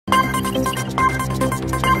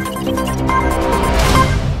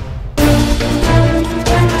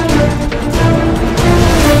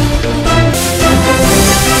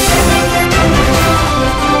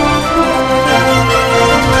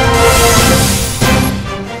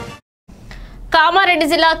కామారెడ్డి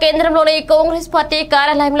జిల్లా కేంద్రంలోని కాంగ్రెస్ పార్టీ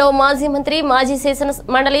కార్యాలయంలో మాజీ మంత్రి మాజీ శాసన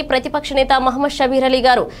మండలి ప్రతిపక్ష నేత మహమ్మద్ షబీర్ అలీ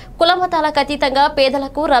గారు కులమతాలకు అతీతంగా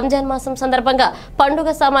పేదలకు రంజాన్ మాసం సందర్భంగా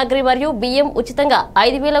పండుగ సామాగ్రి మరియు బియ్యం ఉచితంగా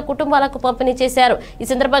 5,000 కుటుంబాలకు పంపిణీ చేశారు। ఈ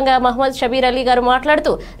సందర్భంగా మహమ్మద్ షబీర్ అలీ గారు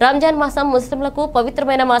మాట్లాడుతూ రంజాన్ మాసం ముస్లింలకు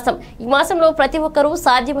పవిత్రమైన మాసం। ఈ మాసంలో ప్రతి ఒక్కరూ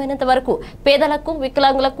సాధ్యమైనంత వరకు పేదలకు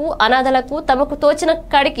వికలాంగులకు అనాథలకు తమకు తోచిన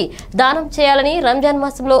కాడికి దానం చేయాలని, రంజాన్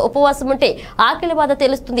మాసంలో ఉపవాసం ఉంటే ఆకలి బాధ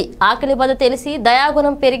తెలుస్తుంది, ఆకలి బాధ తెలిసి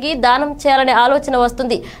దయాగుణం పెరిగి దానం చేయాలనే ఆలోచన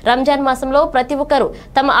వస్తుంది। రంజాన్ మాసంలో ప్రతి ఒక్కరూ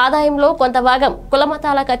తమ ఆదాయంలో కొంత భాగం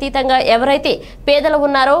కులమతాలకు అతీతంగా ఎవరైతే పేదలు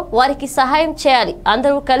ఉన్నారో వారికి సహాయం చేయాలి।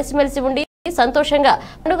 అందరూ కలిసిమెలిసి ఉండి సంతోషంగా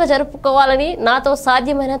పండుగ జరుపుకోవాలని నాతో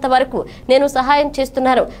సాధ్యమైనంత వరకు నేను సహాయం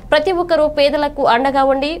చేస్తున్నాను। ప్రతి ఒక్కరూ పేదలకు అండగా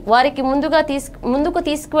ఉండి వారికి ముందుకు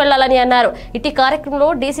తీసుకువెళ్లాలని అన్నారు। ఇటీ కార్యక్రమంలో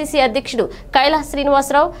డీసీసీ అధ్యక్షుడు కైలాస్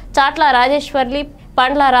శ్రీనివాసరావు, చాట్ల రాజేశ్వర్లి,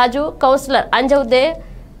 పండ్ల రాజు, కౌన్సిలర్ అంజౌదే,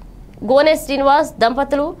 గోనే శ్రీనివాస్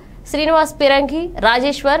దంపతులు, శ్రీనివాస్ పిరంగి,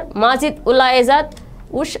 రాజేశ్వర్, మాజిద్ ఉల్లా ఏజాద్,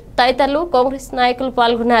 ఉష్ తదితరులు కాంగ్రెస్ నాయకులు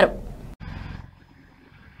పాల్గొన్నారు।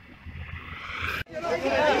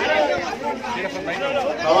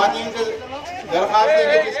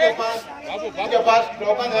 जिसके पास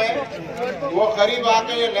टोकन है वो करीब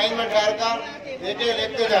आके ये लाइन में ठहर कर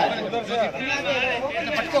लेते जाए।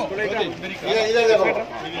 इधर देखो,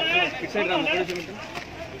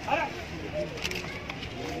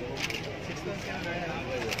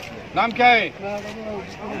 नाम क्या है?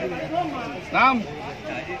 नाम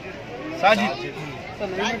साजिद।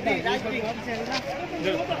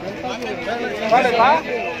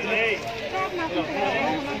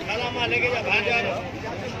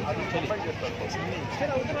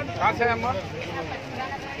 कहाँ से अम्मा?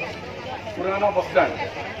 पुराना बस स्टैंड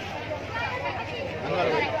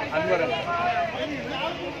अनवर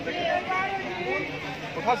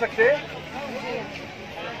उठा सकते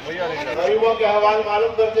गरीबों के अहवाल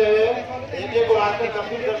मालूम करते हुए एक को आकर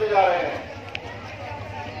तब्दील करते जा रहे हैं।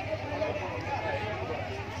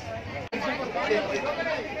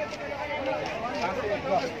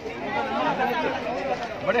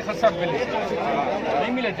 बड़े खर्चा मिले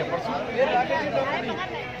नहीं मिले थे परसों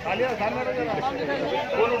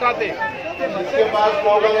कौन उठाते? जिसके पास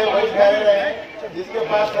टोकन है वही ठहरे रहे, जिसके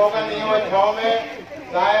पास टोकन नहीं हो छाव में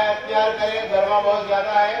साया अख्तियार करें। गर्मा बहुत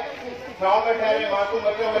ज्यादा है, छाव में ठहरे। मासूम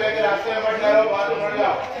बच्चों को लेकर रास्ते में मत ठहरो, बाजू बढ़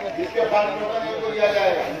जाओ। जिसके पास टोकन है उसको दिया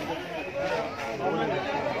जाएगा।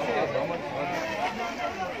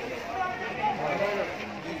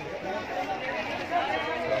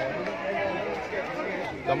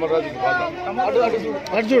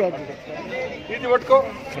 ఇది పట్టుకో।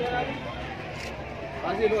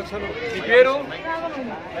 నీ పేరు?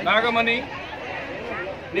 నాగమణి।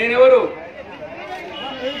 నేనెవరు?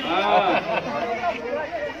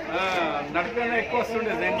 నడకనే ఎక్కువ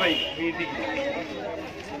వస్తుండే జైన్ భాయ్ మీ ఇంటికి।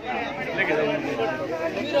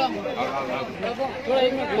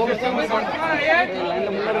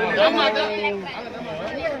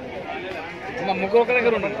 ముగ్గురు ఒక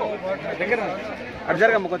దగ్గర ఉండదు దగ్గర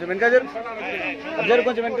అర్జర్గా కొంచెం వెనక అర్జర్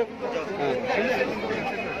కొంచెం వెనక